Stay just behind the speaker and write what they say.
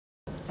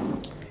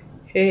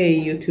Hey,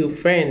 you two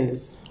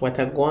friends. What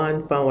a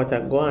guan, pan, what a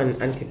guan,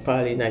 Auntie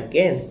Pauline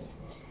again.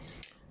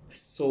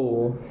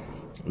 So,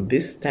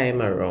 this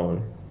time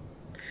around,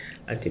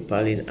 Auntie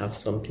Pauline have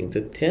something to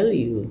tell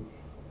you.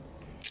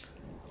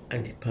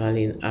 Auntie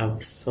Pauline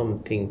have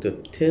something to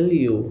tell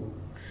you.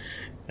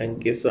 And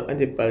guess what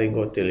Auntie Pauline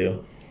gonna tell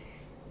you?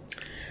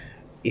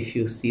 If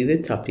you see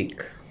the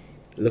topic,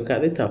 look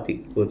at the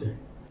topic good.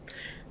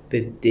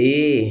 The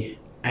day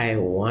I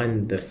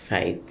won the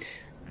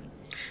fight.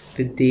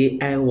 The day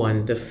I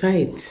won the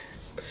fight.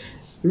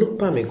 Look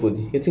for me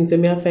good. You think say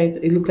me a fight?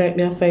 It look like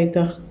me a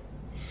fighter.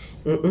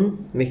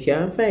 Me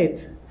can't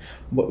fight.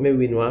 But me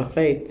win one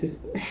fight.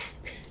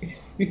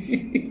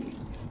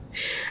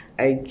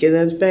 I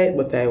cannot fight,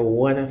 but I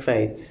wanna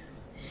fight.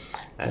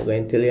 I'm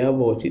going to tell you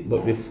about it.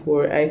 But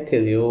before I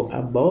tell you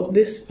about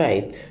this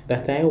fight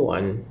that I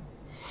won,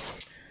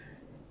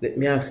 let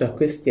me ask you a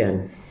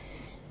question.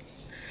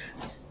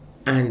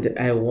 And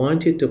I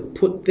want you to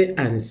put the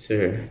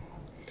answer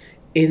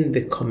in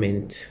the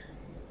comment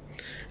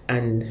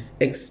and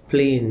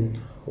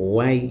explain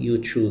why you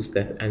choose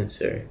that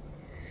answer.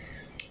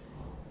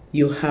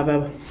 You have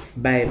a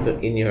Bible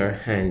in your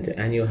hand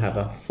and you have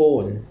a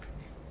phone,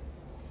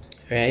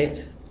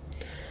 right?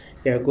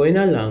 You're going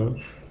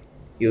along,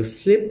 you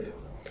slip,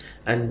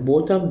 and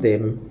both of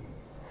them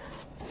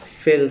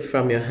fell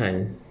from your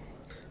hand,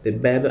 the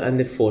Bible and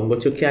the phone,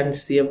 but you can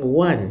save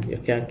one. You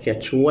can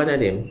catch one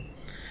of them.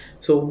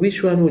 So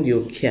which one would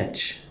you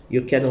catch?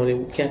 You can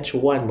only catch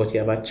one, but you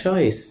have a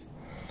choice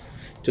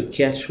to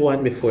catch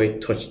one before it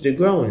touched the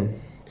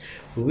ground.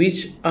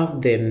 Which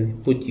of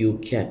them would you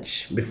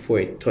catch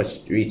before it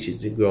reaches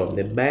the ground,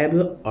 the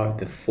Bible or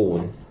the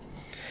phone?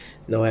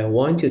 Now I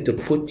want you to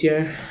put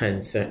your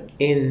answer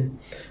in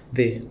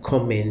the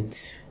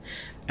comment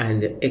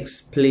and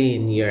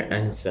explain your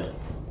answer.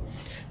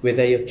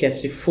 Whether you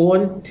catch the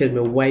phone, tell me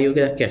why you're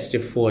gonna catch the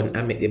phone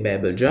and make the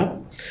Bible drop.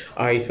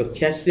 Or if you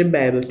catch the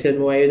Bible, tell me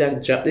why you're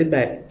gonna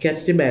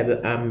catch the Bible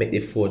and make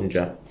the phone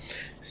drop.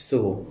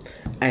 So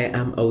I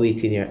am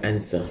awaiting your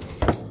answer.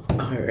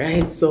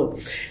 Alright, so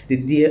the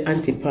day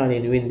Auntie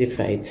Pauline win the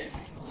fight.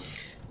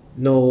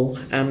 Now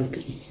I'm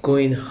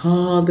going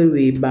all the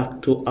way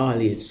back to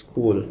all-age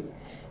school.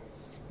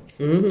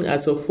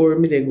 As of 4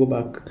 minutes go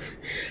back.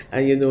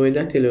 And you know when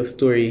I tell you a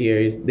story here,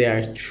 is they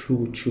are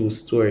true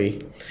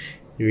story.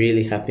 It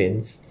really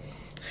happens.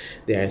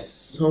 There are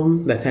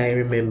some that I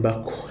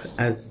remember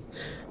as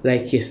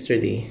like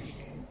yesterday.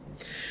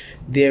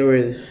 There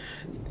were,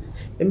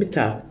 let me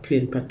talk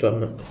plain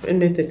patois. When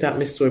me talk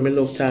my story, I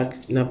love talk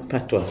in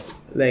patois,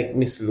 like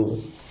Miss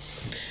Lou.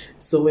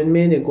 So when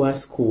me go to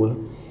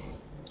school,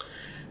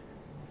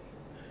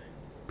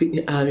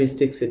 people always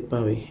takes it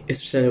by way.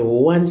 Especially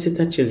one set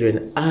of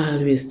children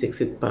always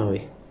takes it by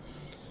way.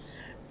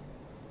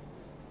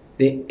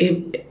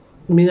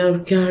 Me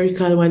can't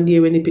recall one day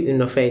when they picked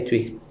in a fight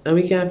with. And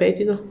we can't fight,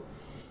 you know.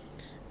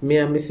 Me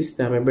and my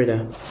sister and my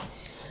brother.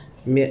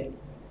 Me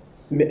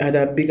had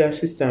a bigger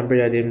sister and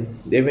brother,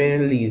 they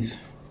went leave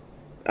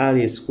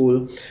early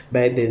school.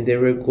 By then they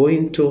were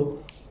going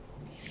to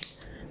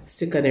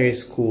secondary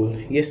school.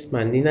 Yes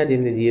man, in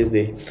them the days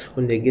there.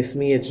 When they guess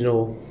me age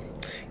now.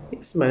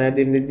 Yes man, in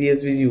them the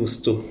days we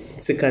used to.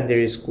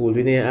 Secondary school.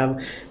 We didn't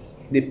have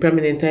the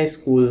permanent high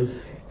school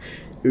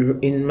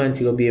in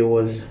Montego Bay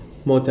was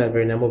Mount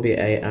Alverna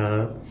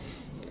Mobile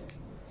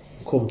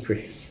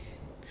Compre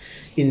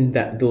in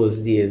those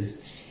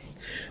days.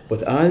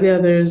 But all the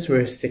others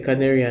were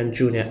secondary and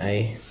junior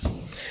high.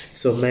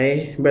 So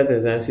my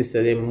brothers and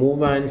sisters, they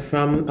move on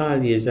from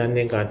all years and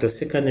they got to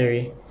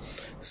secondary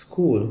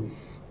school.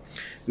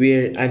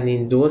 And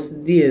in those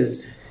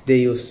days, they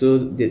used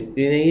to,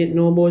 you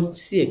know about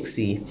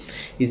CXC,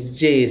 it's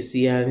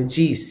JSC and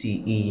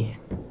GCE.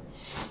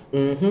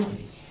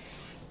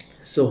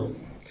 So,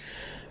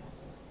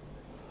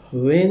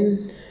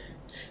 when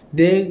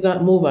they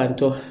got moved on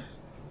to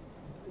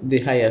the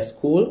higher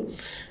school,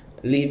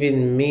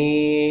 leaving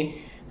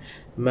me,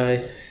 my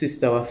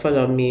sister will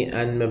follow me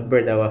and my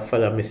brother will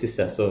follow my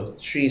sister. So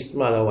 3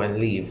 smaller ones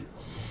leave.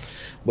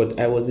 But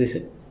I was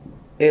the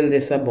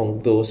eldest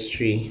among those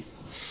 3.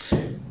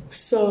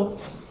 So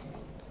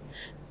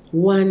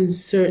one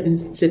certain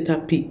set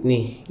of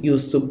pitney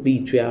used to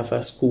beat we off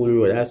a school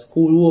road. As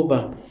school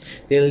over,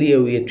 then lay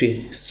away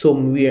to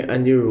somewhere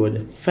on the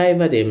road.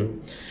 5 of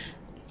them.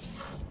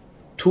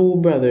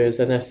 2 brothers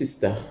and a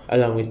sister,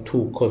 along with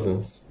 2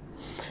 cousins.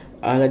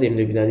 All of them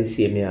living in the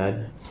same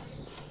yard.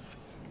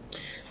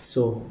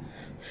 So,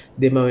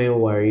 them are a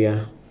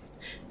warrior.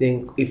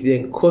 Then, if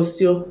they curse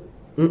you,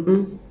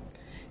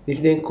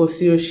 if they curse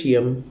you,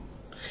 shame,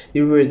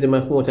 the words them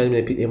have come out and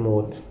they pick them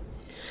out.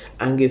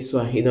 And guess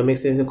what? It don't make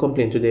sense to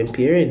complain to them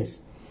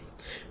parents.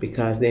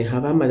 Because they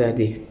have a mother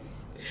there.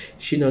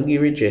 She not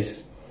give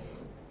redress.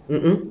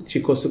 She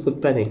cost to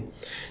put panic.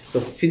 So,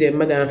 for them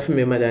mother and for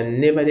my mother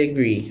never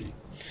agree.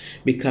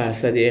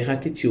 Because of their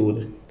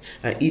attitude.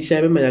 And each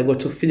time my mother go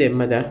to feed them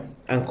mother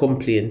and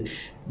complain,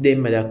 their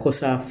mother cuss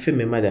her for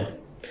my mother.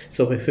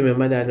 So my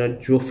mother not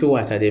draw for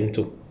water them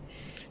too.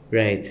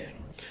 Right.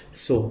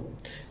 So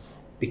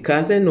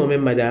Because I know my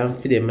mother and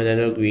for them mother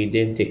no agree,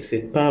 then takes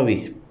it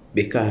away.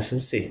 Because I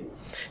say,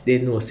 they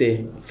know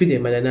say, for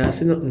them mother not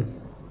say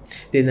nothing.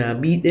 They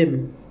not beat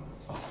them.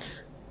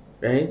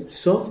 Right?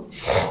 So,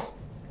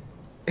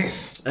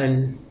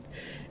 and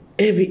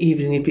every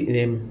evening you pick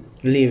them,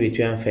 lay with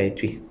you and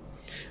fight with.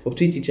 Up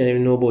to the teacher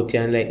them know about you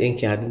and like they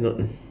can't do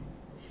nothing.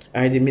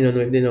 Or they may not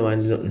know if they know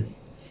want to do nothing.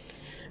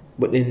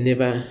 But they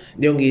never,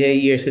 they don't give a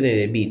year so then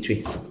they beat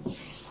me.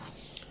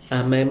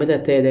 And my mother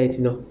tell that,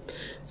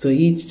 So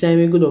each time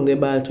we go down the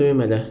ball to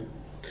my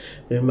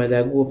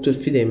mother go up to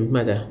feed them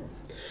mother.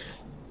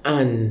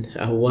 And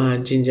I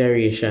want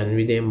gingeration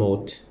with them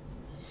out.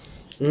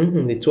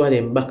 The two of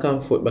them back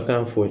and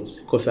forth,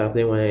 because of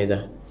them one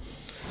another.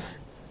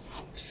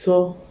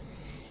 So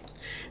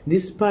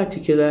this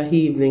particular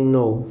evening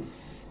now,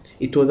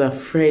 it was a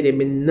Friday,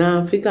 but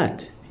now I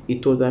forgot.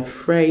 It was a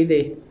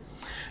Friday.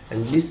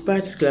 And this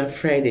particular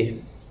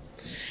Friday,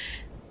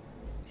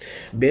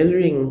 bell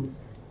ring,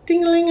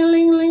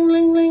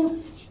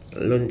 ting-a-ling-a-ling-ling-ling-ling.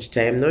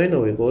 Lunchtime now,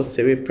 we go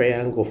say we pray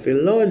and go for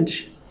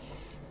lunch.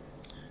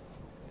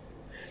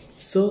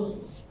 So,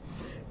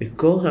 we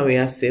go and we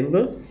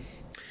assemble.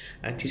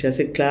 And teacher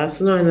said, class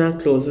now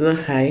and close and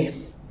high.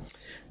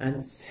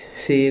 And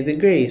say the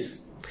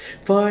grace.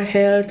 For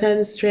health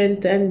and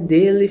strength and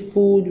daily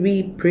food,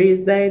 we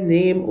praise thy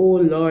name, O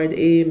Lord.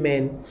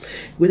 Amen.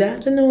 Good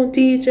afternoon,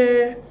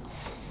 teacher.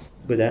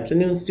 Good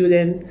afternoon,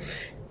 student.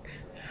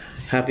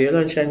 Have your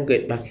lunch and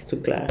get back to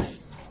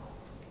class.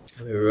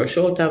 And we rush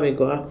out and we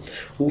go.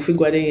 Who we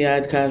go in the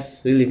yard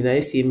because we live in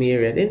the same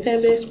area. Then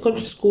time they come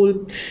to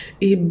school,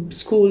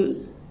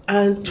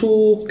 and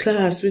 2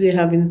 class where they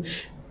having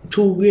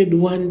 2 grade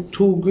 1,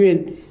 2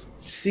 grade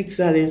 6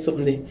 and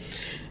something there.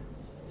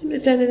 And the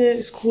time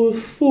the school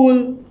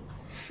full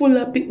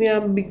of picnic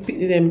and big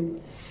picnic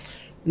them.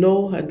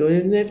 No, I don't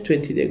even have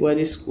 20 they go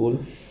to school.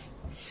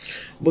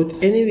 But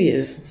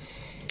anyways,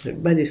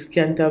 everybody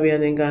scant away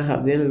and then gonna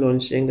have their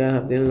lunch,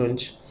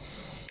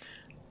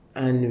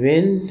 And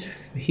when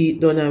he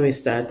done and we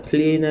start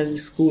playing at the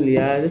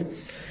schoolyard,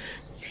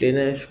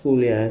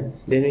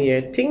 then we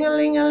hear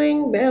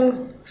ting-a-ling-a-ling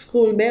bell,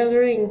 school bell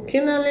ring,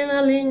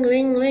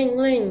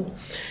 ting-a-ling-a-ling-ling-ling-ling.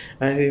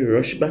 And we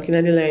rush back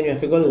in the line. We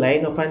have to go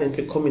line up and then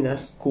we come in at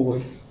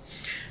school.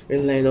 We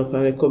line up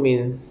and we come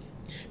in.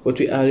 But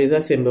we always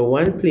assemble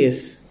one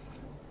place.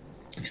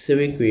 So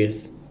we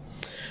grace.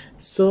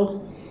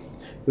 So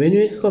when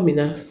we come in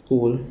at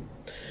school,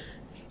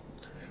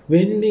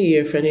 when we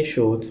hear from the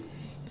shout,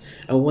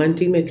 and one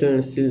thing I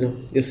learn still know,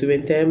 you see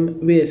when time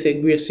we say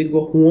grace to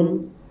go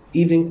home,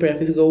 evening prayer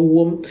to go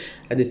home,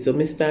 and the time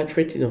I start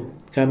threatening,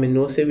 because I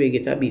know say we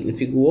get a beating if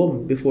we go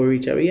home before we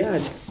reach our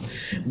yard.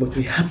 But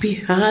we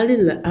happy all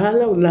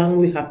along,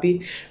 we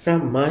happy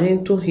from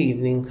morning to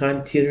evening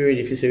until we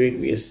ready for say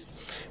grace.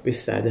 We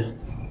sad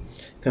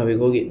because we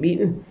go get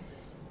beaten.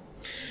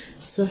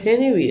 So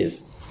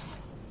anyways,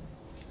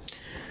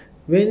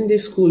 when the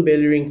school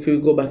bell ring, we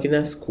go back in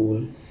our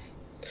school,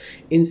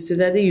 instead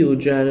of the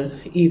usual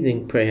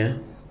evening prayer,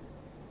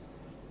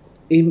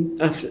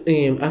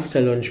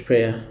 after lunch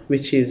prayer,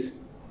 which is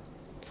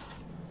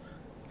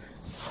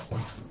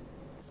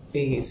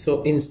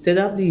so instead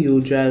of the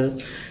usual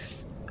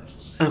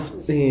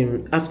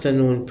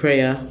afternoon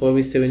prayer, what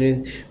we say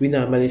when we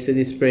normally say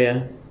this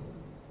prayer,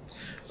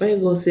 I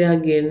go say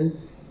again,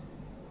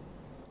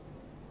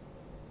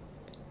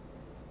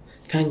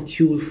 thank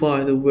you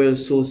for the world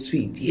so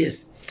sweet.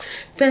 Yes.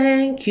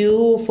 Thank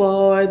you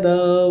for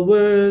the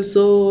world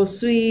so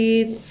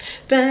sweet.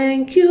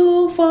 Thank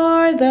you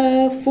for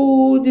the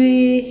food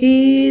we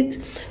eat.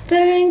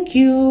 Thank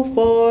you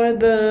for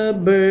the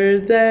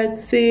bird that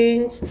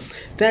sings.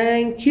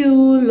 Thank you,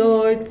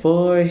 Lord,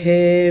 for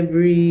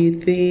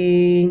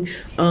everything.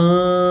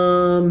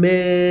 Amen.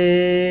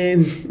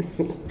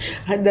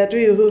 And that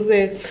we also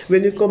say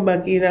when you come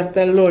back in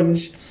after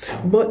lunch.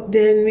 But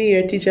then we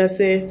hear teacher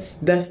say,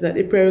 that's not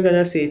the prayer we're going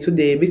to say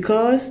today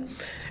because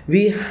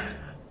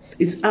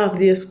it's half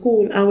day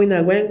school and we're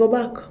not going to go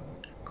back.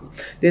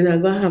 They're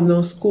not going to have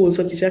no school.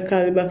 So teacher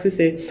called me back to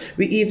say,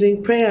 we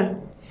evening prayer.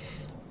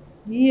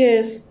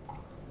 Yes.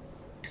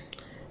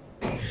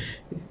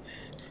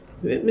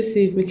 Let me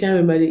see if we can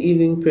remember the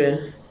evening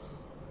prayer.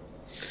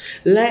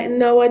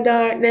 Lighten our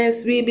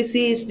darkness, we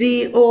beseech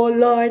thee, O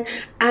Lord,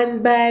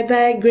 and by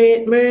thy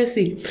great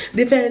mercy,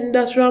 defend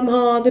us from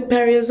all the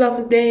perils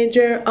of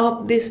danger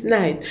of this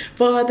night,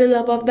 for the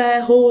love of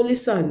thy holy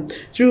Son,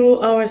 through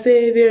our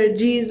Savior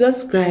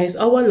Jesus Christ,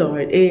 our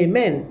Lord.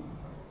 Amen.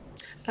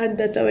 And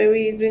that way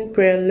we doing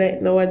prayer,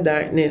 lighten our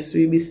darkness,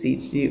 we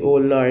beseech thee, O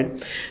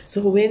Lord.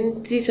 So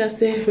when teacher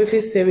say, if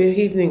we say we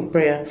evening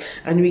prayer,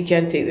 and we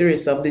can take the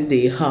rest of the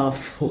day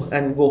off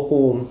and go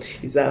home,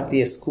 it's after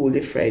day school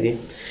the Friday,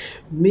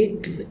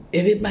 make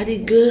everybody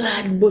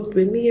glad. But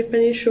when me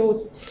finish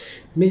out,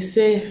 me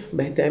say,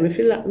 by the time I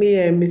feel like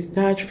me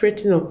start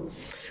fretting up.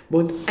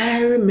 But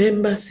I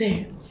remember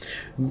say,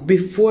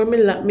 before me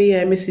lock me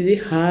eye, me see the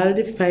hall,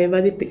 the 5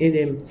 of the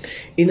them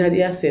in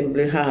the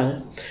assembly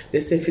hall. They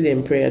say for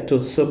them prayer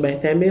too. So by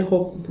the time I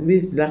hope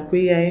with lock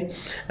me eye,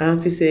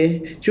 and fi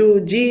say,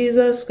 through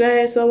Jesus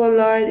Christ our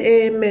Lord,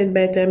 amen.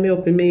 By the time I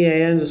open my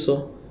eye and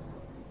so.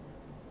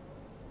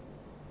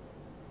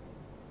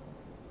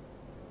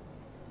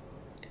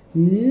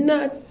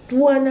 Not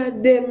one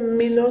of them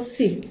me no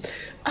see.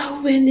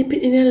 And when the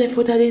people left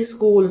out of the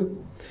school,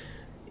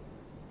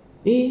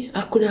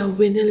 I could have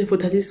went and left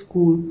out of the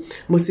school.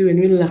 Must see when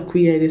we lock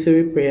we they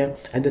say we prayer.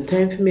 At the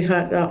time for me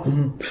heart that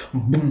boom,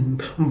 boom,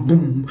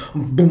 boom,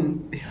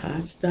 boom. The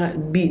heart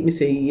start beat. Me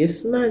say,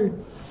 yes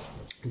man.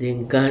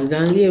 Then gone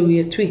lay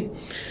away twi.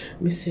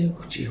 Me say,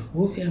 oh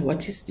Jehovah,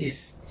 what is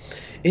this?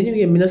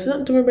 Anyway, me not say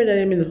nothing to my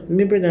brother,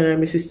 my brother and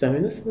my sister, me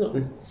not say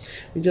nothing.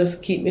 We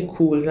just keep me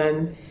cool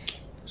and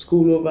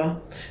school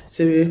over.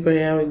 So we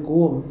pray and we go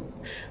home.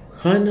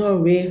 On our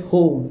way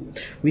home,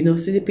 we don't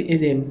see the people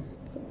in them.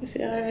 I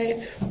say,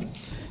 alright.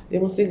 They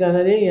must have gone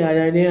to the yard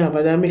or they have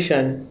a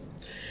mission.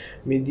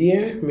 Me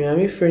dear, me and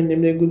my friend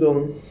them they go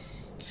down.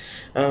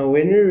 And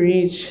when we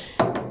reach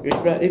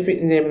back the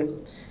people in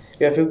them,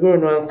 we have to go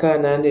around one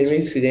corner and then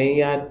we see the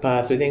yard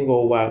pass, we then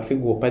go walk, we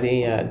go up the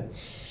yard.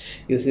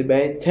 You see,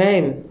 by the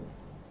time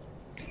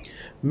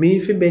me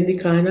if you bend the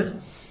corner,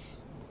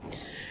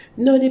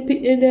 no, the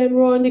people them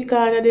round the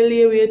corner, they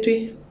lay away to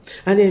it,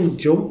 and then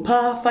jump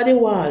off of the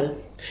wall.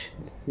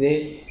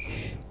 They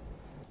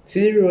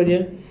see the road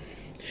here?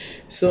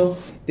 So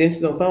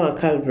there's no power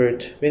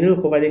culvert. When you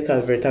look over the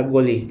culvert, a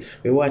gully,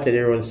 we water the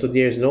run, so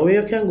there's no way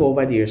you can go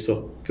over there.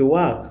 So if you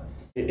walk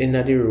in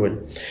the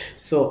road.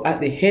 So at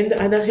the end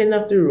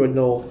of the road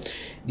now,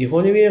 the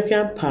only way you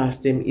can pass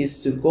them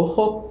is to go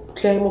up,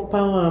 climb up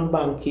on one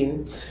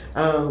banking,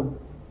 and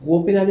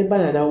go up in the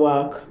banana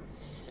walk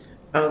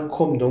and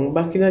come down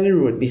back in the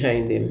road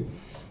behind them.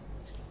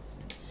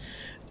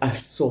 And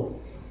so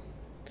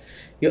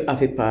you have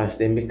to pass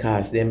them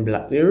because them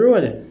block the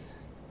road.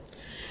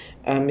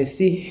 And I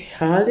see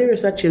all the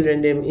rest of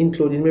children, them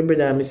including my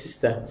brother and my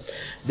sister,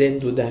 then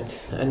do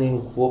that and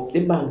then go up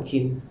the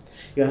banking.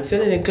 You have to see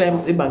them climb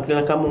up the banking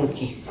like a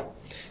monkey.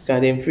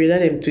 Because they're afraid of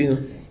them too, you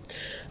know.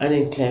 And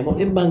then climb up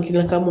the banking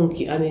like a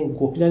monkey and then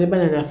go up in the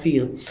banana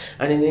field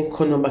and then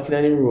come back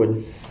in the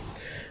road.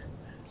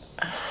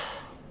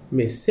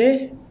 Me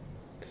say,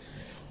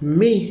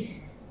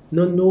 me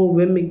no know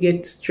when me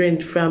get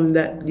strength from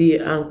that day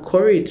and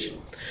courage.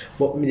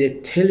 But me they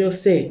tell you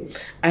say,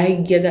 I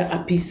get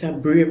a piece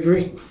of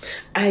bravery.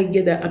 I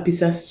get a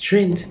piece of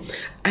strength.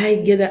 I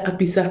get a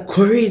piece of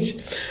courage.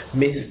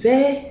 Me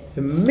say,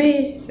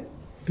 me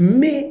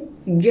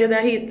get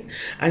a hit.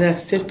 And I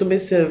said to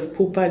myself,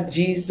 Papa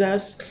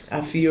Jesus,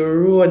 of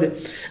your road.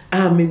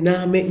 And me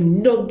now make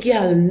no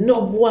girl,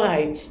 no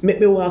boy,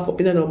 make me walk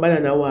up in a no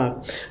banana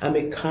walk. And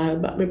me call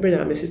back my brother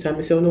and my sister and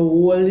me say, oh no,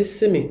 hold this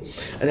to me.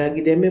 And I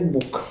give them a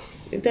book.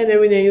 In time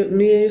when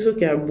me used to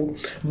carry book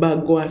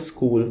bag go to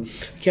school.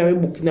 Carry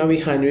book in our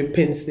hand, with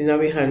pencil in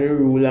our hand, with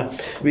ruler,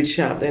 with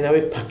sharp in our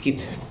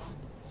pocket.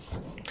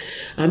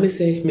 And me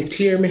say, me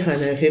clear my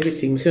hand and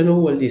everything. Me say, no,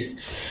 hold this.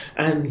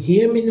 And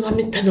here me know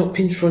me turn up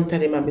in front of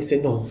them and me say,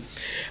 no.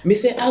 Me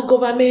say, a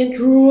government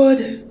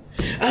road.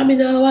 I me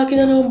not walking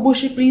on no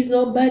bushy, please,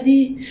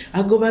 nobody.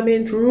 A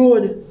government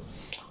road.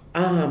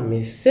 And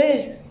me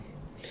say,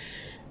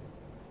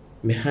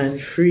 me hand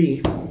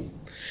free.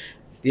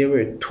 There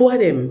were two of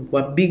them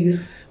were big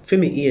for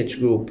me age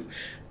group.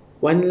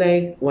 One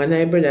my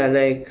brother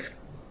like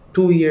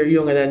 2 years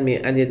younger than me,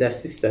 and the other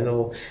sister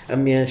now,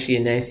 and me and she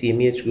in the same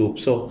age group.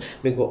 So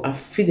me go I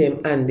feed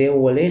them and they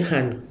hold in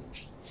hand.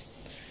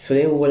 So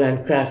they hold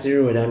and cross the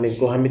road and me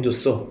go and me do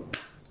so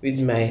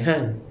with my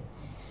hand.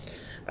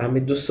 And me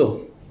do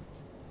so.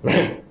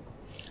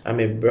 And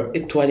me broke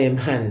the two of them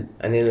hand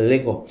and then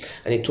leg up.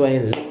 And the two of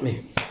them lick me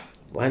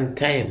one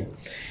time.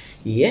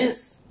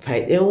 Yes.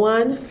 Fight them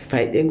one,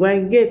 fight them go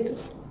and get.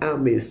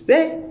 And me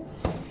say,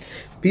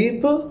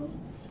 people,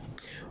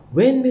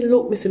 when me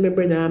look, me see my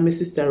brother and my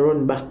sister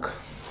run back.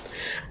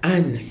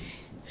 And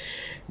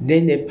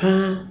then they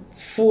pan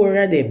 4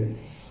 of them.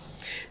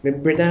 My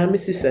brother and my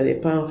sister, they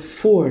pan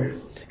 4.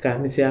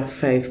 Because me say I have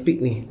 5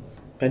 picnic.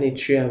 Pan the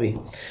 3 away.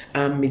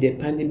 And me they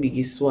pan the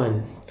biggest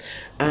one.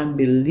 And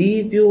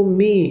believe you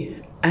me,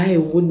 I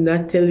would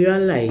not tell you a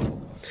lie.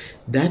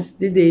 That's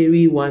the day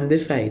we won the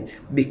fight,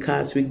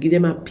 because we give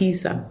them a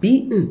piece of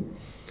beating.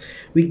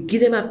 We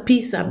give them a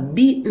piece of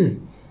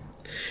beating.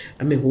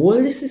 And me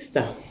hold the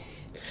sister.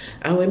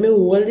 And when me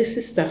hold the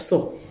sister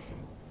so,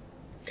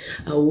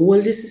 I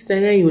hold the sister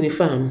in a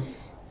uniform.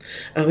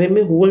 And when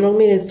me hold on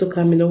my head so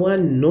come, I don't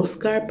want no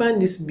scar on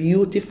this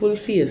beautiful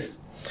face.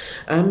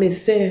 And me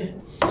say,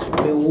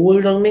 me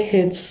hold on my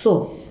head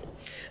so.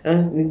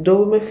 And me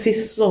double my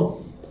fist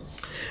so.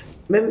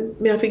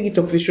 Me have to get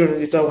up for show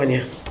this one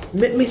here.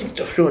 Me get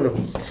up show now.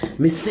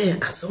 Me say,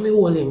 I saw me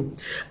hold him.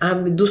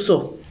 And me do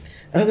so.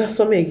 And that's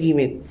what me give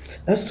me.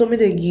 That's what me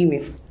they give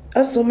me.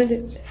 That's what me they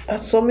give me.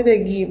 That's what me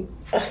they give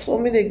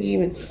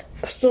me.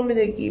 That's what me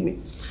they give me.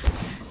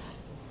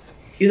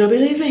 You don't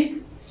believe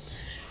me?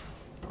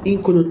 He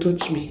couldn't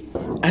touch me.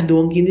 I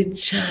don't give the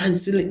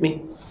chance to lick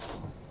me.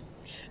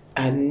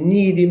 I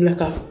need him like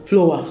a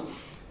flower.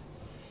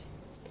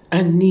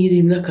 I need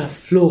him like a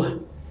flower.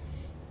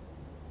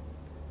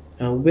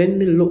 And when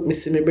me look, me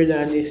see my brother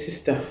and my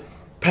sister,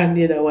 pan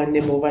the other one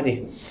them over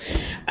there.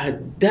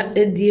 And that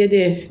day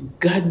there,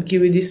 God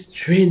give you the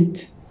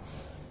strength.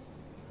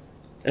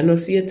 And no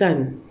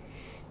Satan.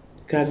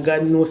 Because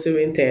God knows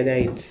when tired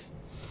of it.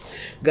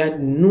 God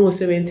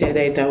knows when tired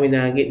of it and we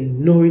not get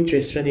no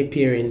redress from the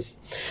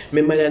parents.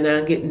 My mother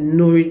not get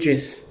no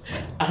redress.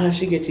 All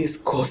she get is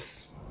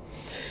curse.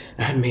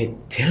 I may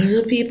tell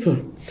the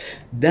people,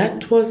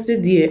 that was the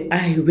day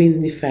I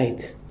win the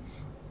fight.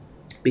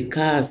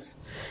 Because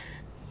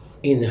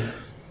me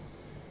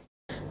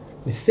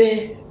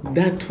say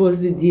that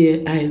was the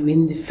day I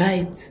win the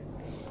fight.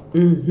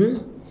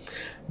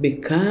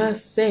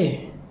 Because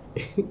say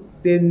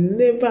they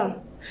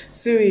never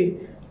see me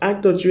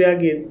and touch me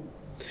again.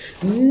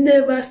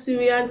 Never see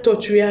me and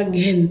touch me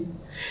again.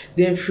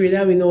 They're afraid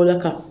that we know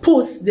like a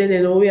post, then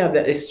they know we have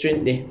that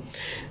strength there.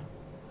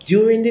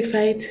 During the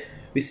fight,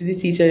 we see the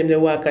teacher them they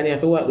walk and they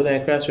have to walk down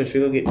the crossroads to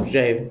go get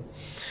drive.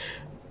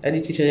 And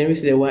the teacher them we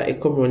see they walk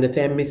come around the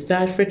time. I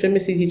start fret when I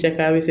see teacher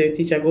because we say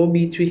teacher go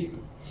beat we.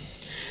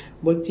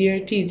 But dear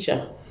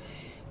teacher,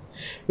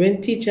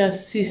 when teacher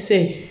see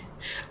say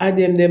I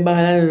them the ball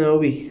and no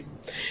way.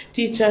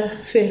 Teacher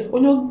say, oh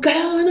no,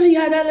 God, no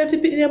yard, I left to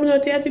beat them,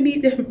 not have to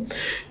beat them.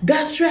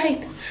 That's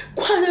right.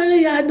 Go on the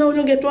yard now,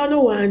 no get what I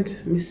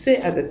want. Me say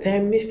at the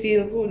time, me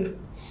feel good.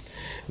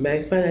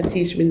 My father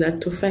teach me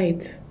not to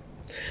fight.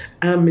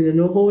 And I don't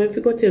know how if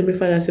you go tell my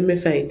father say me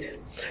fight.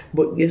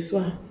 But guess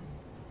what?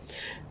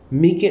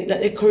 Me get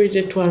that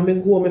encouragement to me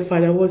go. My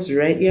father was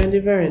right here on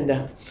the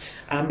veranda.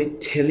 And me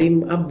tell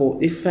him about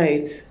the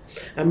fight.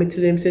 And me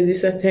tell him, say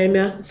this a time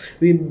yeah,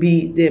 we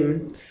beat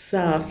them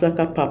soft like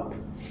a pop.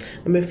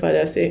 And my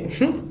father say,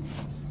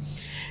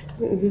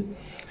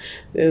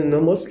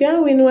 no must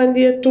can win one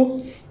day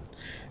too.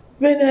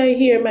 When I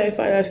hear my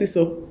father say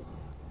so,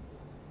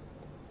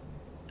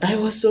 I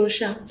was so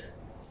shocked.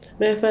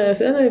 My father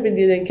said, I know every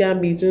day they can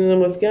beat you, no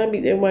must can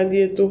beat them one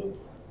day too.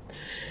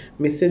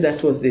 Me say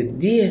that was the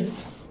day.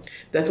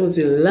 That was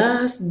the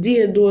last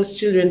day those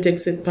children take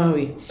set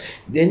power.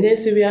 Then they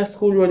say we at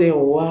school road, they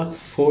walk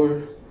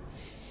for.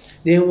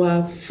 They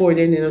walk for,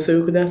 then you know, so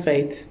we could have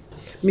fight.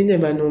 Me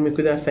never know me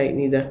could have fight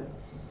neither.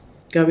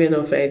 Because we are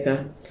no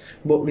fighter.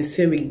 But me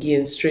say we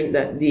gain strength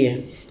that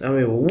day. And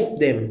we whoop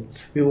them.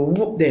 We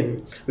whoop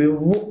them. We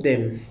whoop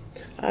them.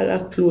 All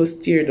our clothes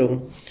tear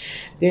down.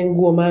 Then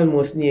go home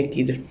almost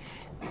naked.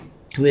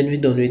 When we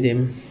done with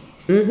them.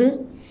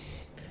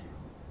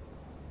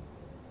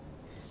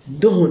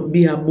 Don't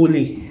be a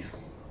bully.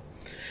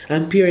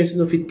 And parents,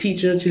 if you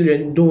teach your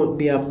children, don't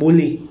be a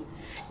bully.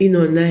 It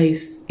not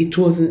nice. It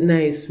wasn't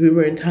nice. We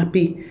weren't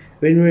happy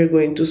when we were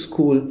going to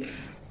school.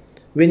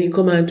 When it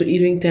come on to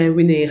evening time,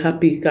 we ain't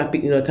happy because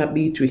it not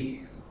happy to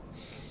we.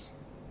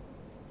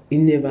 It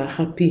never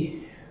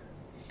happy.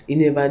 It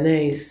never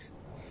nice.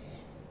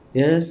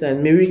 You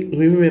understand? Me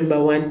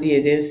remember one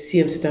day, then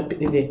same set up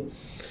in there.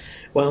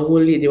 One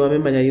old lady, one my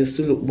mother used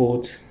to look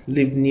about,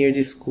 lived near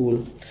the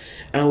school.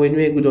 And when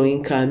we go down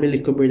in call my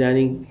little brother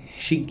and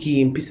she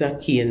gave him a piece of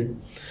cane.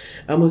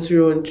 I must be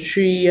around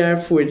 3 or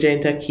 4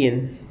 giant of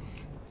cane.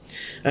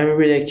 And my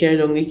brother carried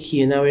down the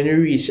cane and when we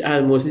reach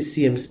almost the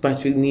same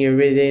spot near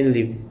where they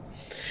live.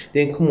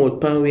 Then come out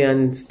pan way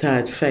and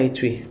start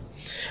fight we.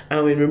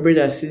 And when my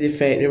brother see the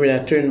fight, my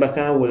brother turn back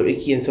and hold up the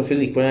cane so he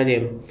lick one of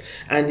them.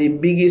 And the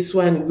biggest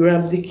one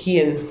grabbed the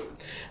cane.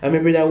 And my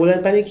brother hold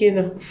up on the cane.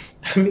 And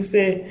I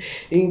say,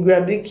 he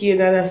grabbed the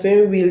cane and I saw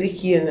him wheel the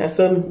cane. I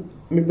saw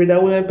my brother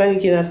hold up on the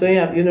cane. I saw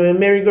him, you know, a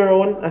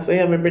merry-go-round. I saw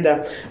him, my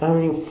brother.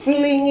 And he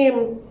fling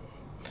him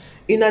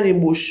in the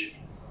bush.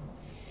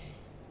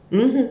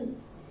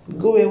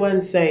 Go away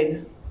one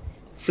side.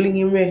 Fling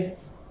him away.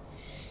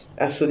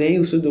 That's so they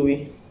used to do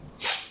it.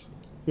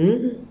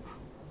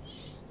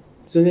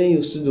 So they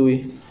used to do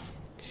it.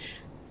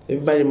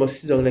 Everybody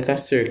must sit down like a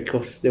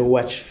circus. They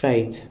watch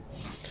fight.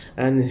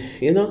 And,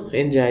 you know,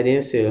 enjoy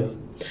themselves.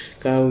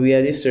 Because we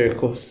are the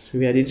circus.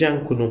 We are the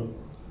Jankuno.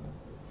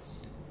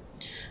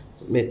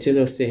 I tell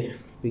you, say,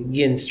 we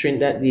gain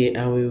strength that day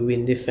and we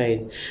win the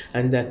fight.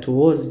 And that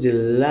was the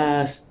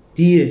last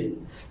day.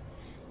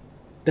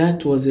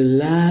 That was the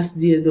last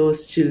day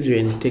those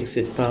children take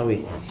set power.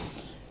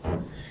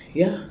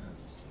 Yeah.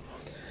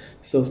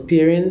 So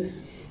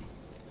parents,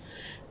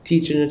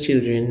 teaching your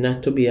children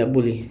not to be a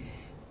bully.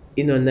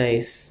 It's not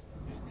nice.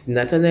 It's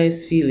not a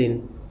nice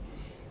feeling.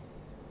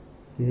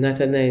 Not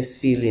a nice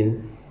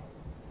feeling.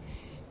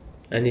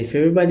 And if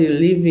everybody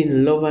live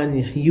in love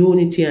and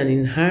unity and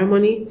in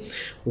harmony,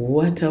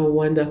 what a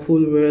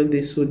wonderful world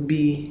this would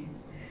be.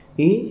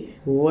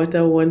 What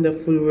a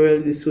wonderful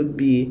world this would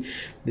be.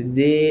 The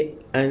day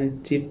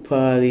Auntie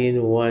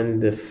Pauline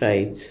won the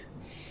fight.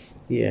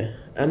 Yeah,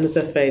 I'm not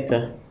a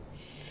fighter.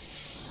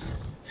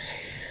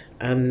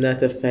 I'm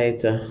not a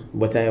fighter,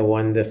 but I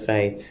won the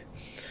fight.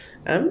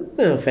 I'm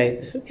gonna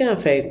fight. We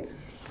can't fight.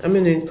 I'm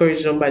gonna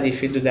encourage somebody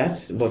if you do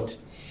that, but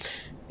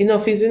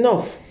enough is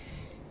enough.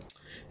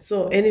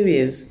 So,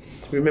 anyways,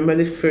 remember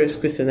the first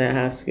question I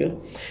asked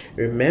you?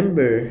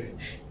 Remember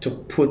to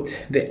put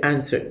the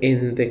answer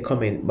in the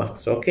comment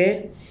box,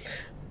 okay?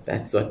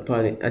 That's what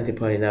Auntie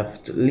Pauline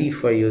have to leave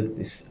for you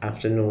this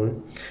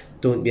afternoon.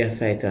 Don't be a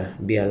fighter,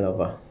 be a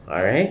lover.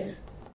 All right?